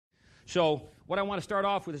So what I want to start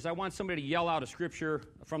off with is I want somebody to yell out a scripture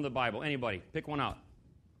from the Bible. Anybody, pick one out.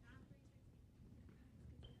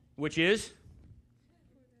 Which is?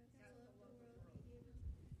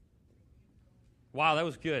 Wow, that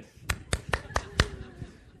was good.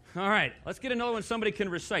 All right, let's get another one somebody can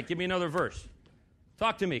recite. Give me another verse.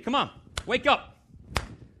 Talk to me. Come on, wake up.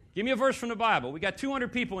 Give me a verse from the Bible. We got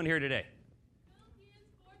 200 people in here today.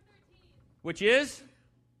 Which is?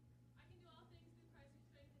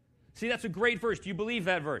 See, that's a great verse. Do you believe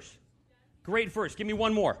that verse? Great verse. Give me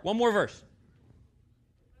one more. One more verse.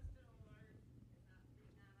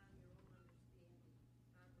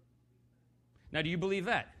 Now, do you believe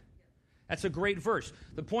that? That's a great verse.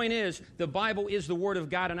 The point is, the Bible is the Word of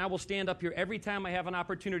God, and I will stand up here every time I have an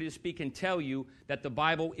opportunity to speak and tell you that the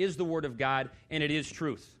Bible is the Word of God, and it is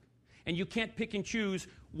truth. And you can't pick and choose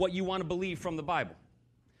what you want to believe from the Bible.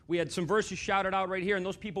 We had some verses shouted out right here, and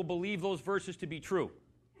those people believe those verses to be true.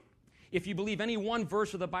 If you believe any one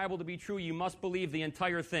verse of the Bible to be true, you must believe the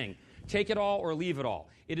entire thing. Take it all or leave it all.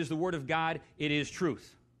 It is the Word of God. It is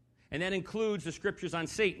truth. And that includes the scriptures on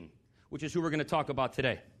Satan, which is who we're going to talk about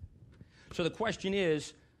today. So the question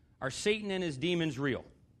is, are Satan and his demons real?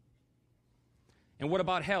 And what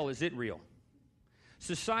about hell? Is it real?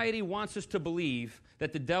 Society wants us to believe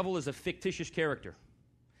that the devil is a fictitious character,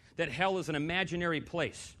 that hell is an imaginary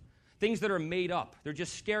place, things that are made up. They're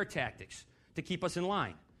just scare tactics to keep us in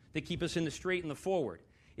line. They keep us in the straight and the forward.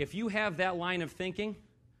 If you have that line of thinking,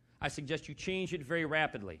 I suggest you change it very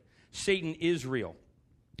rapidly. Satan is real.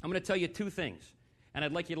 I'm going to tell you two things, and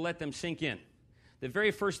I'd like you to let them sink in. The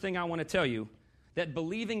very first thing I want to tell you, that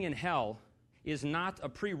believing in hell is not a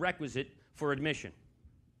prerequisite for admission.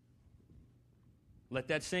 Let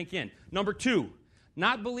that sink in. Number two,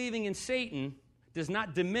 not believing in Satan does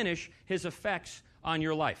not diminish his effects on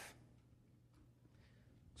your life.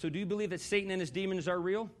 So do you believe that Satan and his demons are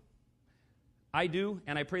real? I do,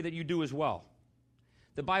 and I pray that you do as well.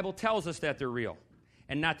 The Bible tells us that they're real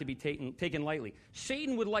and not to be taken lightly.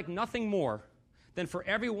 Satan would like nothing more than for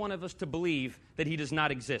every one of us to believe that he does not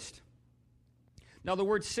exist. Now, the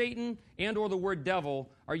word Satan and or the word devil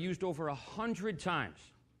are used over 100 times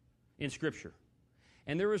in Scripture.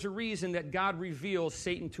 And there is a reason that God reveals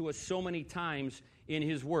Satan to us so many times in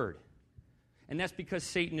his word. And that's because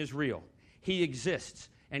Satan is real. He exists.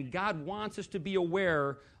 And God wants us to be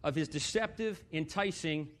aware of his deceptive,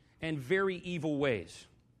 enticing, and very evil ways.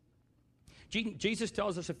 Jesus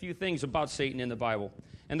tells us a few things about Satan in the Bible.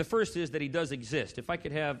 And the first is that he does exist. If I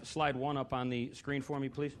could have slide 1 up on the screen for me,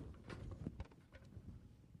 please.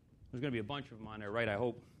 There's going to be a bunch of them on there, right, I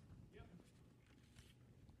hope. Yep.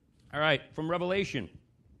 All right, from Revelation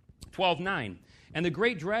 12:9. And the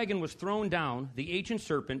great dragon was thrown down, the ancient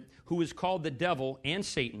serpent, who is called the devil and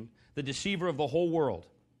Satan, the deceiver of the whole world.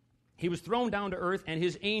 He was thrown down to earth, and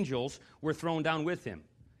his angels were thrown down with him.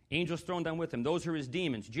 Angels thrown down with him. Those are his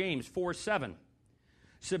demons. James 4:7.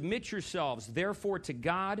 Submit yourselves, therefore, to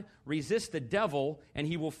God. Resist the devil, and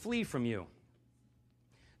he will flee from you.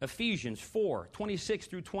 Ephesians 4:26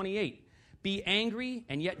 through 28. Be angry,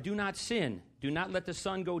 and yet do not sin. Do not let the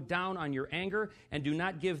sun go down on your anger, and do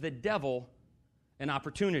not give the devil an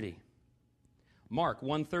opportunity. Mark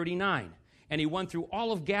 1:39. And he went through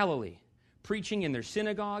all of Galilee, preaching in their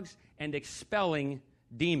synagogues and expelling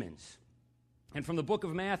demons. And from the book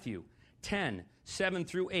of Matthew 10:7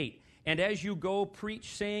 through 8. And as you go,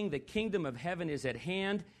 preach, saying, the kingdom of heaven is at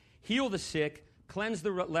hand. Heal the sick, cleanse the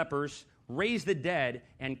lepers, raise the dead,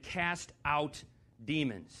 and cast out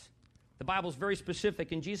demons. The Bible is very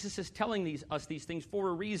specific, and Jesus is telling us these things for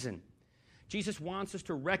a reason. Jesus wants us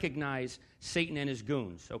to recognize Satan and his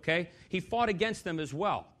goons, okay? He fought against them as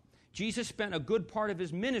well. Jesus spent a good part of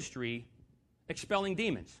his ministry expelling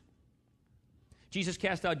demons. Jesus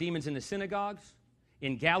cast out demons in the synagogues,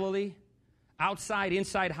 in Galilee, outside,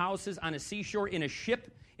 inside houses, on a seashore, in a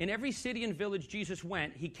ship. In every city and village Jesus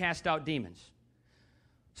went, he cast out demons.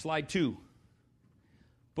 Slide 2.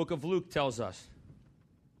 Book of Luke tells us.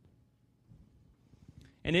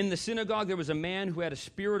 And in the synagogue there was a man who had a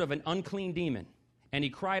spirit of an unclean demon, and he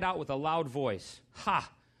cried out with a loud voice,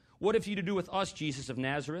 Ha! What have you to do with us, Jesus of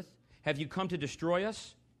Nazareth? Have you come to destroy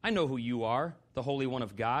us? I know who you are, the Holy One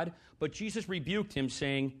of God. But Jesus rebuked him,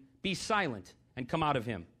 saying, Be silent, and come out of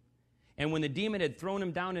him. And when the demon had thrown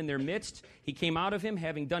him down in their midst, he came out of him,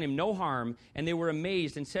 having done him no harm. And they were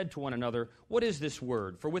amazed and said to one another, What is this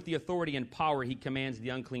word? For with the authority and power he commands the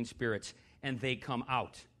unclean spirits, and they come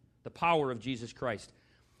out. The power of Jesus Christ.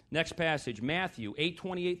 Next passage, Matthew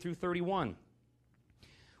 8:28 through 31.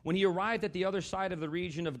 When he arrived at the other side of the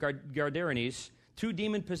region of Gadarenes, 2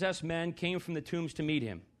 demon-possessed men came from the tombs to meet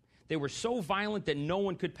him. They were so violent that no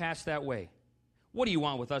one could pass that way. "What do you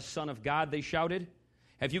want with us, Son of God?" they shouted.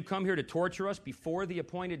 "Have you come here to torture us before the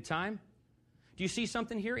appointed time?" Do you see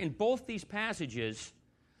something here? In both these passages,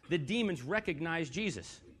 the demons recognized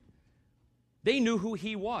Jesus. They knew who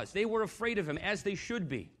he was. They were afraid of him, as they should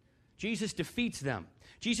be. Jesus defeats them.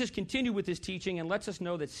 Jesus continued with his teaching and lets us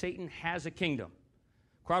know that Satan has a kingdom.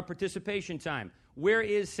 Crowd participation time. Where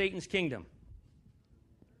is Satan's kingdom?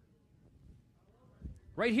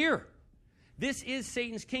 Right here. This is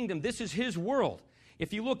Satan's kingdom. This is his world.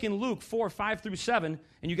 If you look in Luke 4:5-7,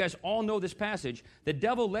 and you guys all know this passage, the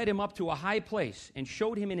devil led him up to a high place and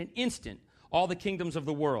showed him in an instant all the kingdoms of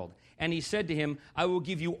the world. And he said to him, "I will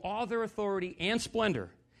give you all their authority and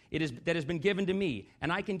splendor that has been given to me,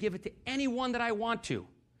 and I can give it to anyone that I want to.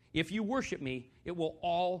 If you worship me, it will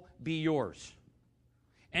all be yours."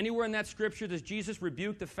 Anywhere in that scripture does Jesus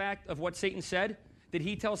rebuke the fact of what Satan said? Did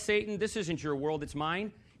he tell Satan, "This isn't your world, it's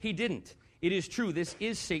mine"? He didn't. It is true, this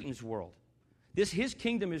is Satan's world. His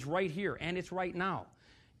kingdom is right here, and it's right now.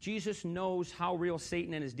 Jesus knows how real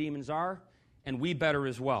Satan and his demons are, and we better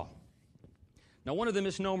as well. Now, one of the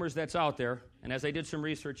misnomers that's out there, and as I did some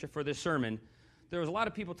research for this sermon, there was a lot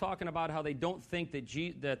of people talking about how they don't think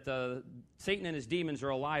that Satan and his demons are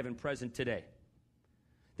alive and present today.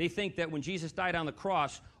 They think that when Jesus died on the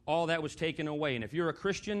cross, all that was taken away. And if you're a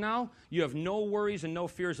Christian now, you have no worries and no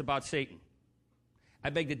fears about Satan. I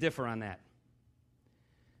beg to differ on that.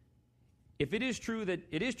 If it is true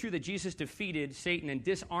that Jesus defeated Satan and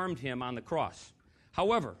disarmed him on the cross.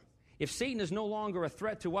 However, if Satan is no longer a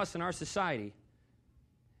threat to us in our society,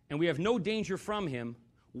 and we have no danger from him,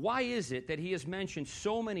 why is it that he is mentioned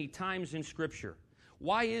so many times in Scripture?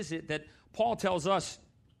 Why is it that Paul tells us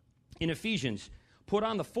in Ephesians, "Put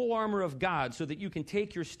on the full armor of God so that you can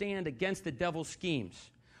take your stand against the devil's schemes?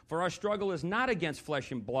 For our struggle is not against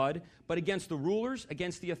flesh and blood, but against the rulers,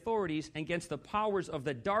 against the authorities, against the powers of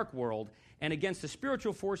the dark world, and against the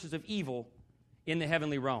spiritual forces of evil in the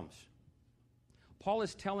heavenly realms." Paul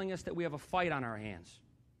is telling us that we have a fight on our hands.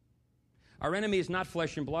 Our enemy is not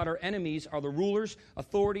flesh and blood. Our enemies are the rulers,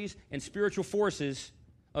 authorities, and spiritual forces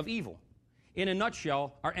of evil. In a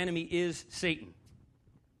nutshell, our enemy is Satan.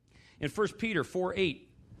 In 1 Peter 4:8,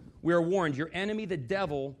 we are warned, "Your enemy, the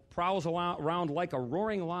devil, prowls around like a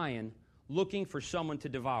roaring lion, looking for someone to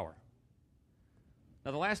devour." Now,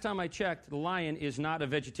 the last time I checked, the lion is not a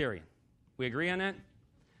vegetarian. We agree on that?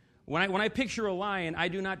 When I picture a lion, I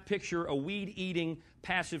do not picture a weed-eating,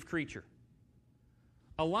 passive creature.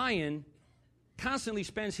 A lion constantly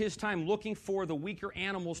spends his time looking for the weaker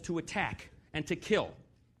animals to attack and to kill.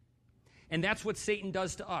 And that's what Satan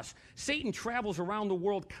does to us. Satan travels around the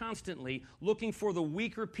world constantly looking for the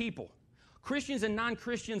weaker people, Christians and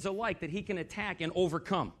non-Christians alike, that he can attack and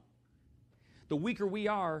overcome. The weaker we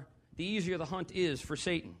are, the easier the hunt is for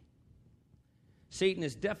Satan. Satan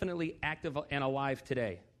is definitely active and alive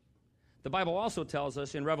today. The Bible also tells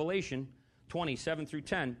us in Revelation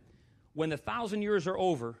 20:7-10, when the 1,000 years are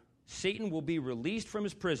over, Satan will be released from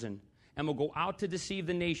his prison and will go out to deceive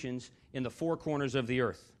the nations in the four corners of the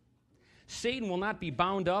earth. Satan will not be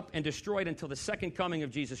bound up and destroyed until the second coming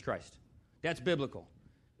of Jesus Christ. That's biblical.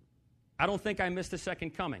 I don't think I missed the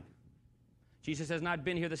second coming. Jesus has not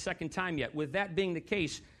been here the second time yet. With that being the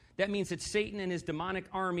case, that means that Satan and his demonic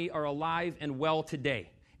army are alive and well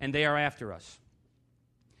today, and they are after us.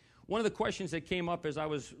 One of the questions that came up as I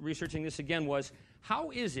was researching this again was,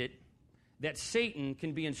 how is it that Satan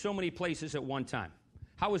can be in so many places at one time?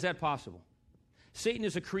 How is that possible? Satan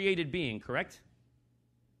is a created being, correct?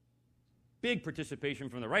 Big participation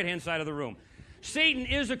from the right-hand side of the room. Satan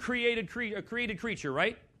is a created creature,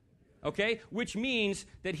 right? Okay? Which means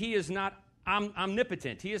that he is not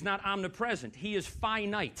omnipotent. He is not omnipresent. He is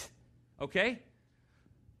finite. Okay?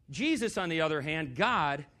 Jesus, on the other hand,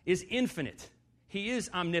 God, is infinite. He is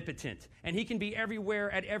omnipotent, and he can be everywhere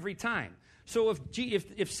at every time. So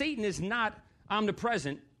if Satan is not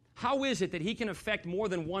omnipresent, how is it that he can affect more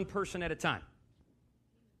than one person at a time?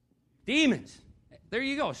 Demons. There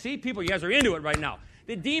you go. See, people, you guys are into it right now.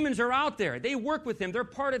 The demons are out there. They work with him. They're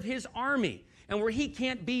part of his army. And where he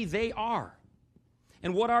can't be, they are.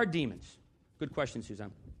 And what are demons? Good question,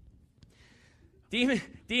 Suzanne.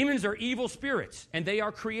 Demons are evil spirits, and they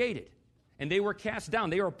are created. And they were cast down.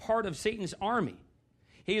 They are a part of Satan's army.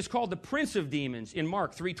 He is called the prince of demons in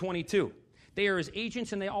Mark 3:22. They are his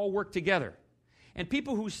agents, and they all work together. And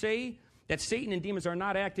people who say that Satan and demons are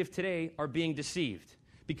not active today are being deceived.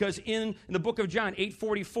 Because in the book of John,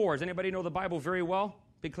 8:44, does anybody know the Bible very well?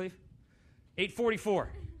 Big Cleve? 8:44.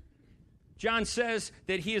 John says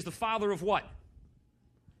that he is the father of what?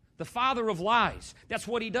 The father of lies. That's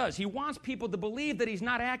what he does. He wants people to believe that he's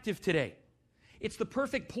not active today. It's the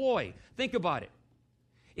perfect ploy. Think about it.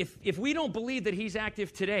 If we don't believe that he's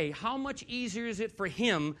active today, how much easier is it for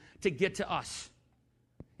him to get to us?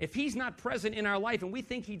 If he's not present in our life and we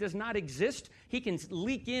think he does not exist, he can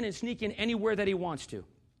leak in and sneak in anywhere that he wants to.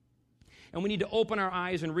 And we need to open our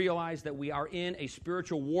eyes and realize that we are in a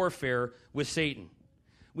spiritual warfare with Satan.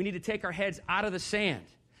 We need to take our heads out of the sand,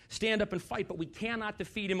 stand up and fight, but we cannot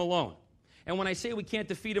defeat him alone. And when I say we can't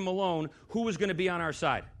defeat him alone, who is going to be on our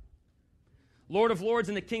side? Lord of Lords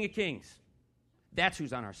and the King of Kings. That's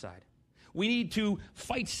who's on our side. We need to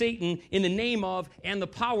fight Satan in the name of and the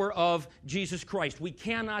power of Jesus Christ. We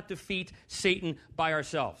cannot defeat Satan by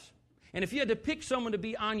ourselves. And if you had to pick someone to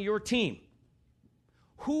be on your team,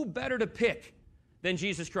 who better to pick than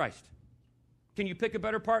Jesus Christ? Can you pick a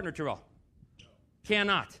better partner, Terrell? No.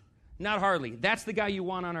 Cannot. Not hardly. That's the guy you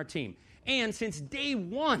want on our team. And since day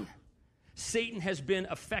one, Satan has been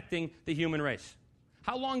affecting the human race.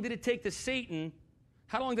 How long did it take Satan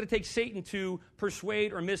to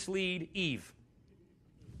persuade or mislead Eve?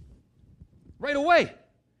 Right away.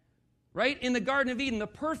 Right? In the Garden of Eden, the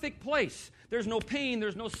perfect place. There's no pain,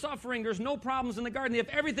 there's no suffering, there's no problems in the garden. They have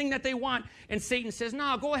everything that they want. And Satan says,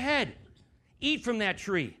 no, go ahead. Eat from that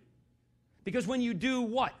tree. Because when you do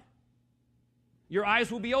what? Your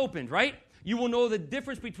eyes will be opened, right? You will know the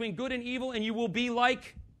difference between good and evil, and you will be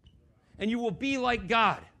like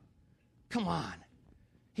God. Come on.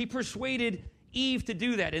 He persuaded Eve to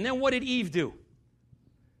do that. And then what did Eve do?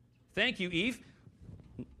 Thank you, Eve.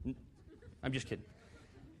 I'm just kidding.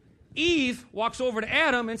 Eve walks over to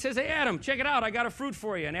Adam and says, hey, Adam, check it out. I got a fruit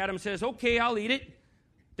for you. And Adam says, okay, I'll eat it.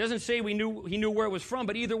 Doesn't say he knew where it was from,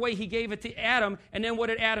 but either way, he gave it to Adam. And then what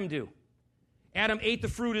did Adam do? Adam ate the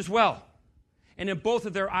fruit as well. And then both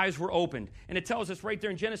of their eyes were opened. And it tells us right there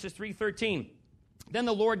in Genesis 3:13. Then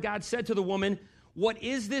the Lord God said to the woman, what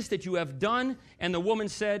is this that you have done? And the woman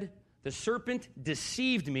said, the serpent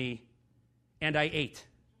deceived me, and I ate.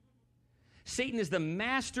 Satan is the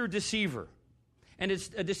master deceiver. And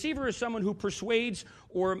a deceiver is someone who persuades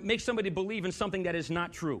or makes somebody believe in something that is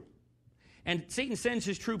not true. And Satan sends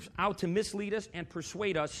his troops out to mislead us and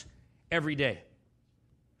persuade us every day.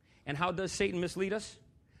 And how does Satan mislead us?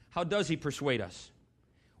 How does he persuade us?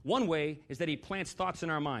 One way is that he plants thoughts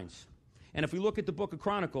in our minds. And if we look at the book of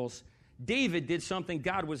Chronicles, David did something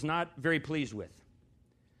God was not very pleased with.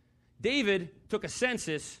 David took a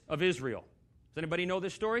census of Israel. Does anybody know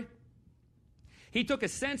this story? He took a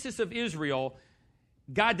census of Israel.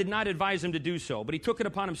 God did not advise him to do so, but he took it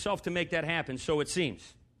upon himself to make that happen, so it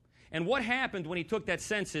seems. And what happened when he took that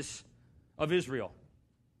census of Israel?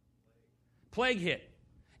 Plague hit.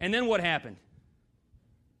 And then what happened?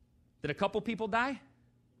 Did a couple people die?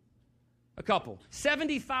 A couple.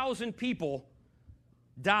 70,000 people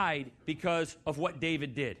died because of what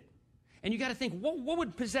David did. And you got to think, what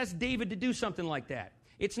would possess David to do something like that?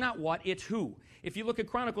 It's not what, it's who. If you look at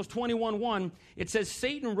Chronicles 21:1, it says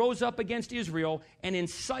Satan rose up against Israel and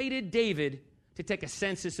incited David to take a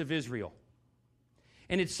census of Israel.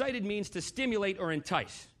 And incited means to stimulate or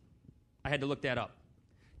entice. I had to look that up.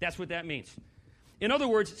 That's what that means. In other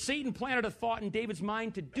words, Satan planted a thought in David's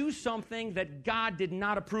mind to do something that God did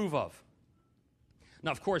not approve of.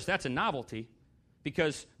 Now, of course, that's a novelty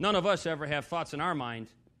because none of us ever have thoughts in our mind,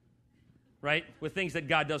 right, with things that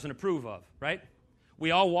God doesn't approve of, right?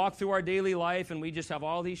 We all walk through our daily life and we just have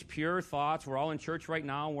all these pure thoughts. We're all in church right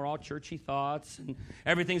now and we're all churchy thoughts and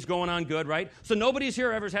everything's going on good, right? So nobody's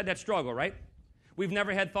here ever had that struggle, right? We've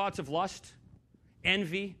never had thoughts of lust,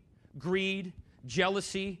 envy, greed,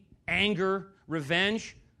 jealousy, anger,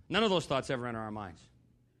 revenge. None of those thoughts ever enter our minds.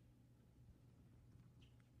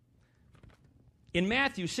 In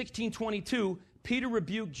Matthew 16:22, Peter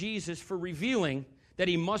rebuked Jesus for revealing that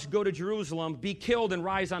he must go to Jerusalem, be killed, and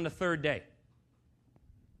rise on the third day.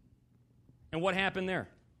 And what happened there?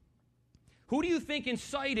 Who do you think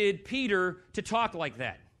incited Peter to talk like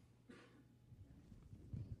that?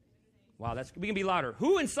 Wow, we can be louder.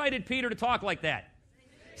 Who incited Peter to talk like that?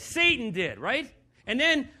 Satan did, right? And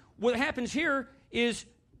then what happens here is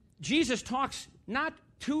Jesus talks not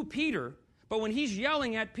to Peter, but when he's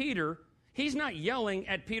yelling at Peter, he's not yelling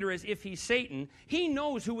at Peter as if he's Satan. He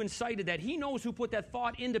knows who incited that. He knows who put that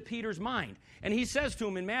thought into Peter's mind. And he says to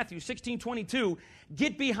him in Matthew 16:22,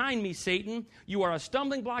 "Get behind me, Satan. You are a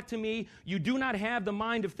stumbling block to me. You do not have the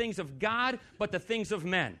mind of things of God, but the things of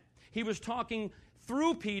men." He was talking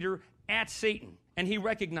through Peter at Satan, and he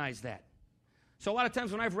recognized that. So a lot of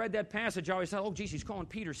times when I've read that passage, I always thought, oh, geez, he's calling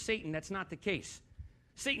Peter Satan. That's not the case.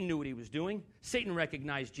 Satan knew what he was doing. Satan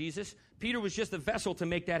recognized Jesus. Peter was just the vessel to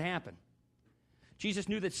make that happen. Jesus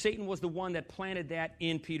knew that Satan was the one that planted that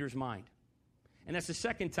in Peter's mind. And that's the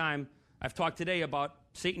second time I've talked today about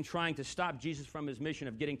Satan trying to stop Jesus from his mission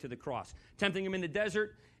of getting to the cross. Tempting him in the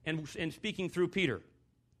desert, and speaking through Peter.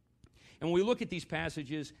 And when we look at these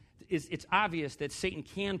passages, it's obvious that Satan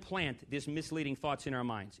can plant these misleading thoughts in our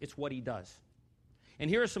minds. It's what he does. And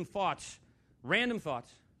here are some thoughts, random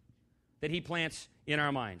thoughts, that he plants in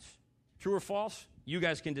our minds. True or false? You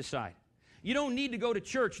guys can decide. You don't need to go to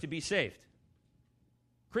church to be saved.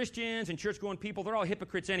 Christians and church-going people, they're all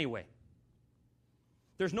hypocrites anyway.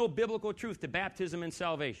 There's no biblical truth to baptism and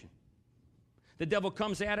salvation. The devil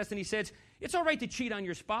comes at us and he says, it's all right to cheat on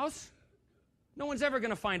your spouse. No one's ever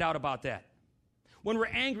going to find out about that. When we're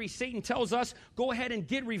angry, Satan tells us, go ahead and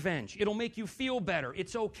get revenge. It'll make you feel better.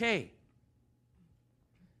 It's okay.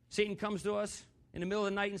 Satan comes to us in the middle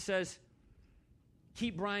of the night and says,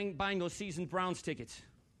 keep buying those season Browns tickets.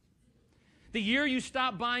 The year you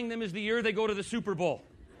stop buying them is the year they go to the Super Bowl.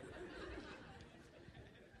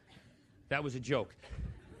 That was a joke.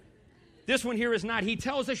 This one here is not. He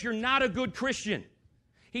tells us you're not a good Christian.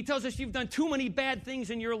 He tells us you've done too many bad things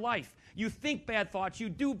in your life. You think bad thoughts. You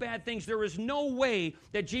do bad things. There is no way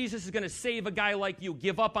that Jesus is going to save a guy like you.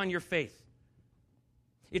 Give up on your faith.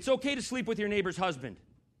 It's okay to sleep with your neighbor's husband.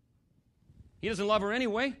 He doesn't love her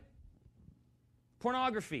anyway.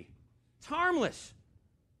 Pornography. It's harmless.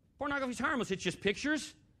 Pornography is harmless. It's just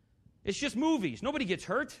pictures. It's just movies. Nobody gets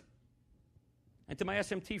hurt. And to my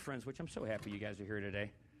SMT friends, which I'm so happy you guys are here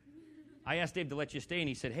today, I asked Dave to let you stay, and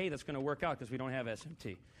he said, hey, that's going to work out because we don't have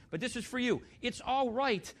SMT. But this is for you. It's all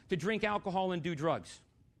right to drink alcohol and do drugs.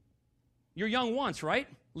 You're young once, right?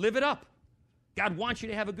 Live it up. God wants you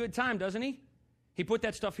to have a good time, doesn't he? He put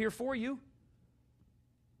that stuff here for you.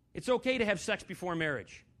 It's okay to have sex before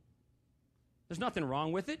marriage. There's nothing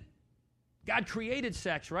wrong with it. God created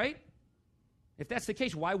sex, right? If that's the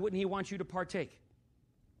case, why wouldn't he want you to partake?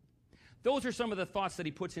 Those are some of the thoughts that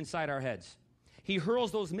he puts inside our heads. He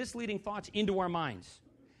hurls those misleading thoughts into our minds.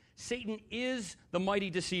 Satan is the mighty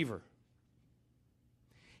deceiver.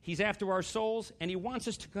 He's after our souls, and he wants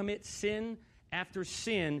us to commit sin after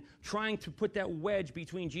sin, trying to put that wedge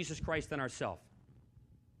between Jesus Christ and ourselves.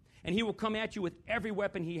 And he will come at you with every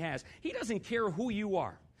weapon he has. He doesn't care who you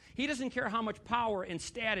are. He doesn't care how much power and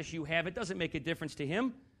status you have. It doesn't make a difference to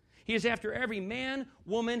him. He is after every man,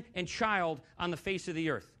 woman, and child on the face of the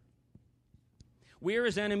earth. We are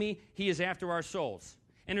his enemy. He is after our souls.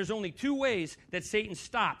 And there's only two ways that Satan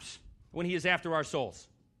stops when he is after our souls.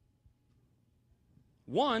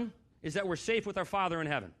 One is that we're safe with our Father in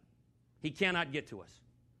heaven. He cannot get to us.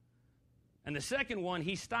 And the second one,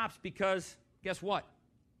 he stops because, guess what?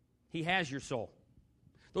 He has your soul.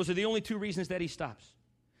 Those are the only two reasons that he stops.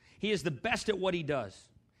 He is the best at what he does.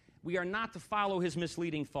 We are not to follow his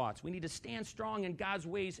misleading thoughts. We need to stand strong in God's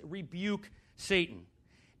ways, rebuke Satan.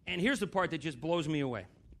 And here's the part that just blows me away.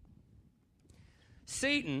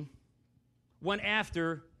 Satan went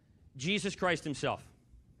after Jesus Christ himself.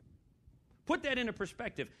 Put that into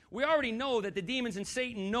perspective. We already know that the demons and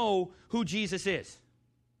Satan know who Jesus is.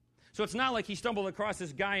 So it's not like he stumbled across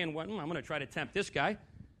this guy and went, I'm going to try to tempt this guy.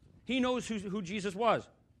 He knows who Jesus was.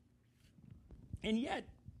 And yet,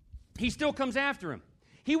 he still comes after him.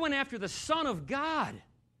 He went after the Son of God.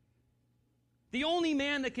 The only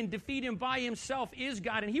man that can defeat him by himself is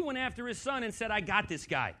God. And he went after his son and said, I got this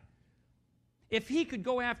guy. If he could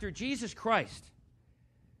go after Jesus Christ,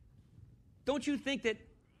 don't you think that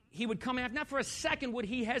he would come after? Not for a second would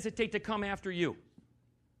he hesitate to come after you.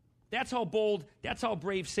 That's how bold, that's how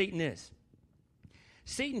brave Satan is.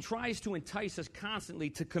 Satan tries to entice us constantly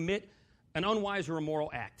to commit an unwise or immoral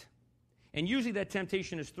act. And usually that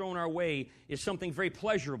temptation is thrown our way is something very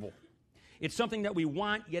pleasurable. It's something that we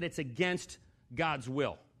want, yet it's against God's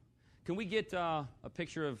will. Can we get a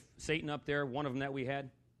picture of Satan up there, one of them that we had?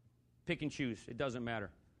 Pick and choose. It doesn't matter.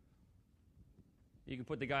 You can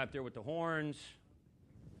put the guy up there with the horns.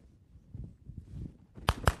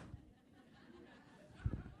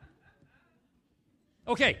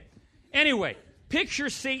 Okay. Anyway, picture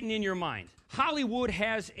Satan in your mind. Hollywood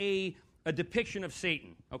has a depiction of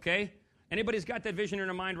Satan, okay? Anybody's got that vision in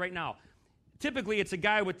their mind right now? Typically, it's a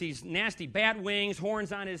guy with these nasty bat wings,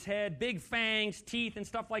 horns on his head, big fangs, teeth, and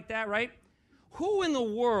stuff like that, right? Who in the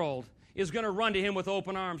world is going to run to him with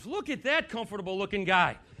open arms? Look at that comfortable-looking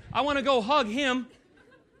guy. I want to go hug him.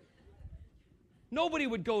 Nobody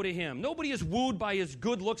would go to him. Nobody is wooed by his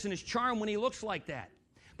good looks and his charm when he looks like that.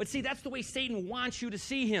 But see, that's the way Satan wants you to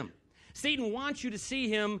see him. Satan wants you to see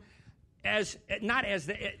him as not as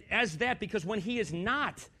that, because when he is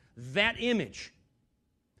not that image,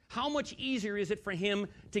 how much easier is it for him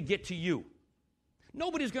to get to you?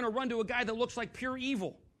 Nobody's going to run to a guy that looks like pure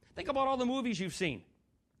evil. Think about all the movies you've seen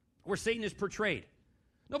where Satan is portrayed.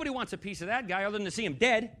 Nobody wants a piece of that guy other than to see him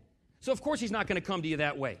dead. So of course he's not going to come to you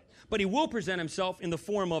that way. But he will present himself in the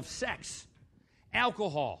form of sex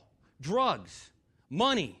alcohol, drugs,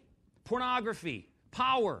 money, pornography,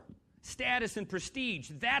 power, status, and prestige.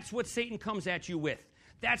 That's what Satan comes at you with.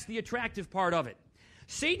 That's the attractive part of it.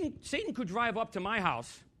 Satan could drive up to my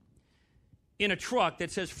house in a truck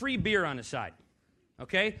that says free beer on the side,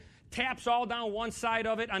 okay? Taps all down one side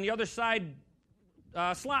of it. On the other side,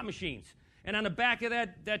 slot machines. And on the back of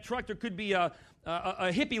that truck, there could be a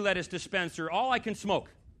hippie lettuce dispenser. All I can smoke,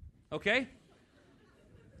 okay?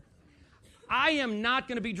 I am not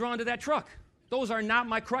going to be drawn to that truck. Those are not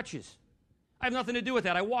my crutches. I have nothing to do with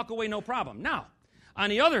that. I walk away, no problem. Now, on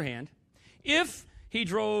the other hand, if he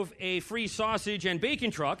drove a free sausage and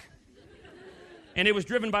bacon truck, and it was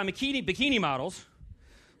driven by bikini models,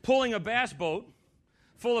 pulling a bass boat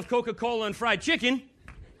full of Coca-Cola and fried chicken,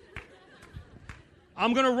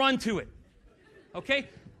 I'm going to run to it. Okay?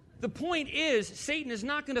 The point is, Satan is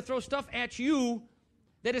not going to throw stuff at you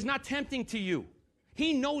that is not tempting to you.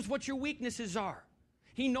 He knows what your weaknesses are.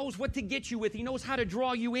 He knows what to get you with. He knows how to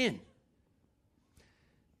draw you in.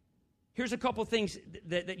 Here's a couple things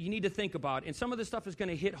that you need to think about, and some of this stuff is going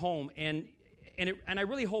to hit home, and I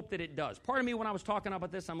really hope that it does. Part of me, when I was talking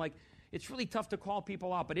about this, I'm like, it's really tough to call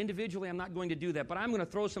people out, but individually I'm not going to do that. But I'm going to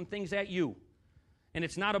throw some things at you, and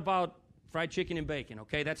it's not about fried chicken and bacon,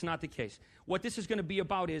 okay? That's not the case. What this is going to be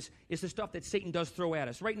about is the stuff that Satan does throw at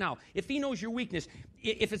us. Right now, if he knows your weakness,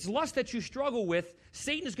 if it's lust that you struggle with,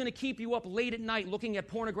 Satan is going to keep you up late at night looking at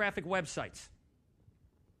pornographic websites.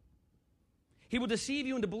 He will deceive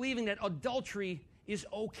you into believing that adultery is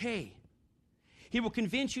okay. He will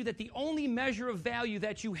convince you that the only measure of value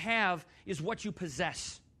that you have is what you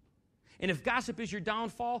possess. And if gossip is your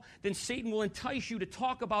downfall, then Satan will entice you to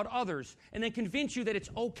talk about others and then convince you that it's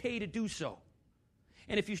okay to do so.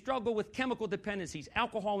 And if you struggle with chemical dependencies,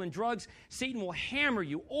 alcohol and drugs, Satan will hammer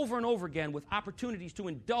you over and over again with opportunities to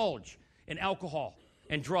indulge in alcohol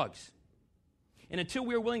and drugs. And until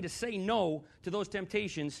we are willing to say no to those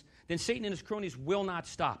temptations, then Satan and his cronies will not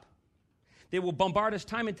stop. They will bombard us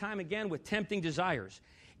time and time again with tempting desires.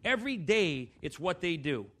 Every day, it's what they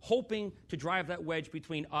do, hoping to drive that wedge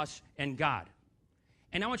between us and God.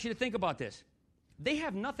 And I want you to think about this. They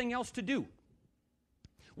have nothing else to do.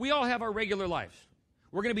 We all have our regular lives.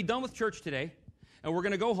 We're going to be done with church today, and we're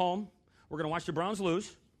going to go home. We're going to watch the Browns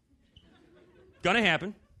lose. Going to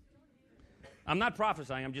happen. I'm not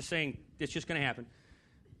prophesying. I'm just saying it's just going to happen.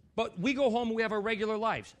 But we go home and we have our regular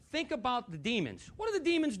lives. Think about the demons. What do the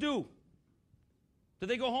demons do? Do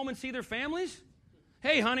they go home and see their families?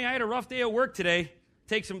 Hey, honey, I had a rough day at work today.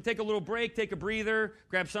 Take a little break, take a breather,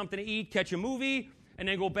 grab something to eat, catch a movie, and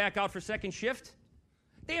then go back out for second shift.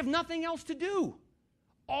 They have nothing else to do.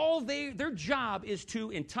 Their job is to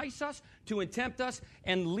entice us, to tempt us,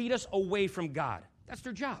 and lead us away from God. That's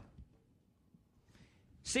their job.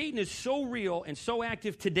 Satan is so real and so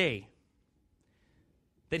active today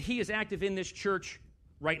that he is active in this church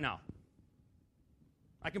right now.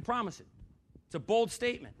 I can promise it. It's a bold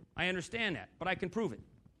statement. I understand that, but I can prove it.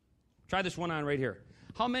 Try this one on right here.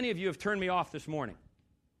 How many of you have turned me off this morning?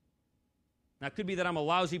 Now, it could be that I'm a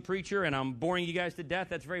lousy preacher and I'm boring you guys to death.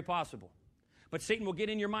 That's very possible. But Satan will get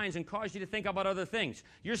in your minds and cause you to think about other things.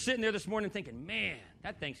 You're sitting there this morning thinking, man,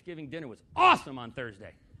 that Thanksgiving dinner was awesome on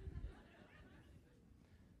Thursday.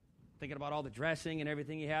 Thinking about all the dressing and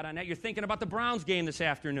everything you had on that. You're thinking about the Browns game this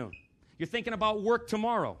afternoon. You're thinking about work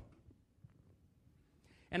tomorrow.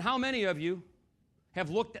 And how many of you have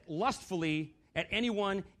looked lustfully at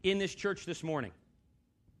anyone in this church this morning?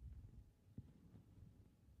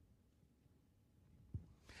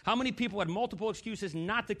 How many people had multiple excuses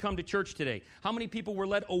not to come to church today? How many people were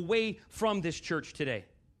led away from this church today?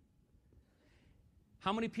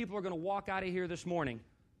 How many people are going to walk out of here this morning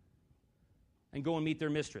and go and meet their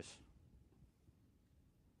mistress?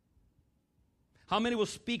 How many will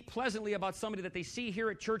speak pleasantly about somebody that they see here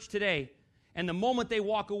at church today, and the moment they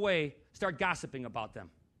walk away, start gossiping about them?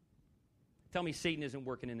 Tell me Satan isn't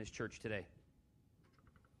working in this church today.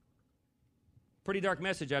 Pretty dark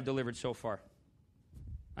message I've delivered so far.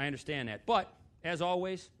 I understand that. But, as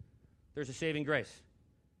always, there's a saving grace.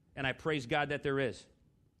 And I praise God that there is.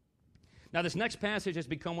 Now, this next passage has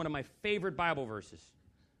become one of my favorite Bible verses.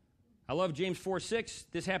 I love James 4:6.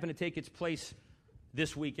 This happened to take its place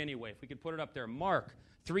this week anyway. If we could put it up there. Mark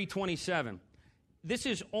 3:27. This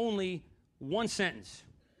is only one sentence.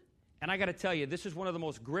 And I got to tell you, this is one of the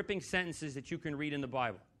most gripping sentences that you can read in the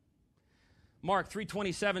Bible. Mark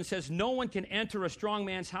 3:27 says, "No one can enter a strong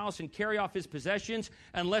man's house and carry off his possessions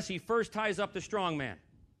unless he first ties up the strong man."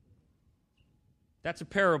 That's a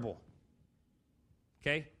parable.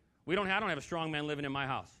 Okay? I don't have a strong man living in my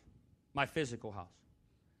house, my physical house.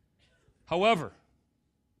 However,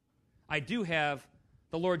 I do have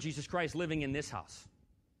the Lord Jesus Christ living in this house.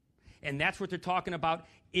 And that's what they're talking about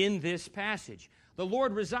in this passage. The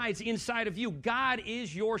Lord resides inside of you. God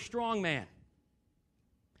is your strong man.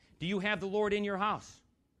 Do you have the Lord in your house?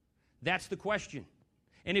 That's the question.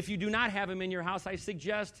 And if you do not have him in your house, I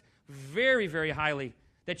suggest very, very highly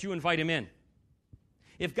that you invite him in.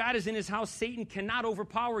 If God is in his house, Satan cannot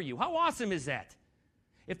overpower you. How awesome is that?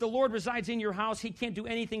 If the Lord resides in your house, he can't do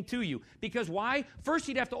anything to you. Because why? First,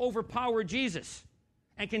 he'd have to overpower Jesus.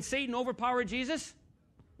 And can Satan overpower Jesus?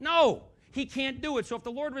 No, he can't do it. So if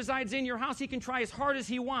the Lord resides in your house, he can try as hard as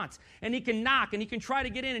he wants. And he can knock, and he can try to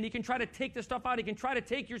get in, and he can try to take the stuff out. He can try to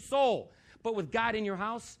take your soul. But with God in your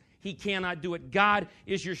house, he cannot do it. God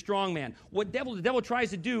is your strong man. What the devil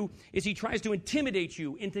tries to do is he tries to intimidate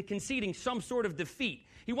you into conceding some sort of defeat.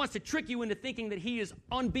 He wants to trick you into thinking that he is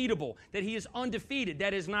unbeatable, that he is undefeated.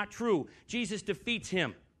 That is not true. Jesus defeats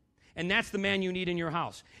him. And that's the man you need in your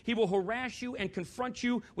house. He will harass you and confront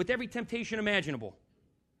you with every temptation imaginable.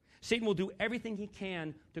 Satan will do everything he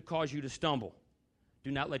can to cause you to stumble.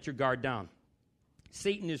 Do not let your guard down.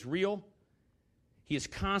 Satan is real. He is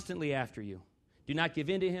constantly after you. Do not give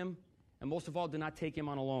in to him, and most of all, do not take him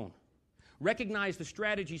on alone. Recognize the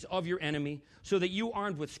strategies of your enemy so that you,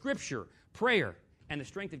 armed with Scripture, prayer, and the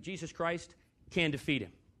strength of Jesus Christ, can defeat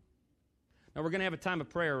him. Now, we're going to have a time of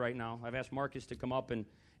prayer right now. I've asked Marcus to come up and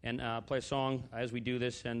play a song as we do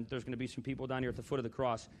this, and there's going to be some people down here at the foot of the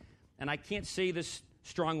cross. And I can't say this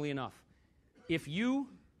strongly enough. If you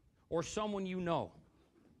or someone you know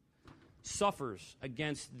suffers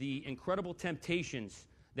against the incredible temptations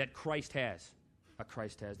that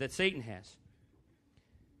that Satan has,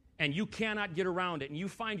 and you cannot get around it, and you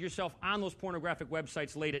find yourself on those pornographic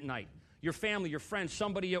websites late at night, your family, your friends,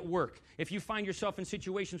 somebody at work, if you find yourself in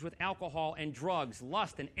situations with alcohol and drugs,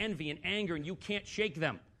 lust and envy and anger, and you can't shake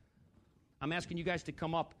them, I'm asking you guys to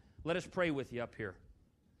come up. Let us pray with you up here.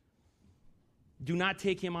 Do not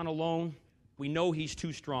take him on alone. We know he's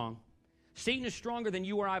too strong. Satan is stronger than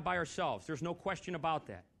you or I by ourselves. There's no question about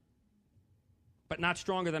that. But not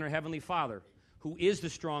stronger than our Heavenly Father, who is the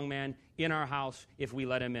strong man in our house if we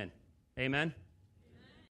let him in. Amen?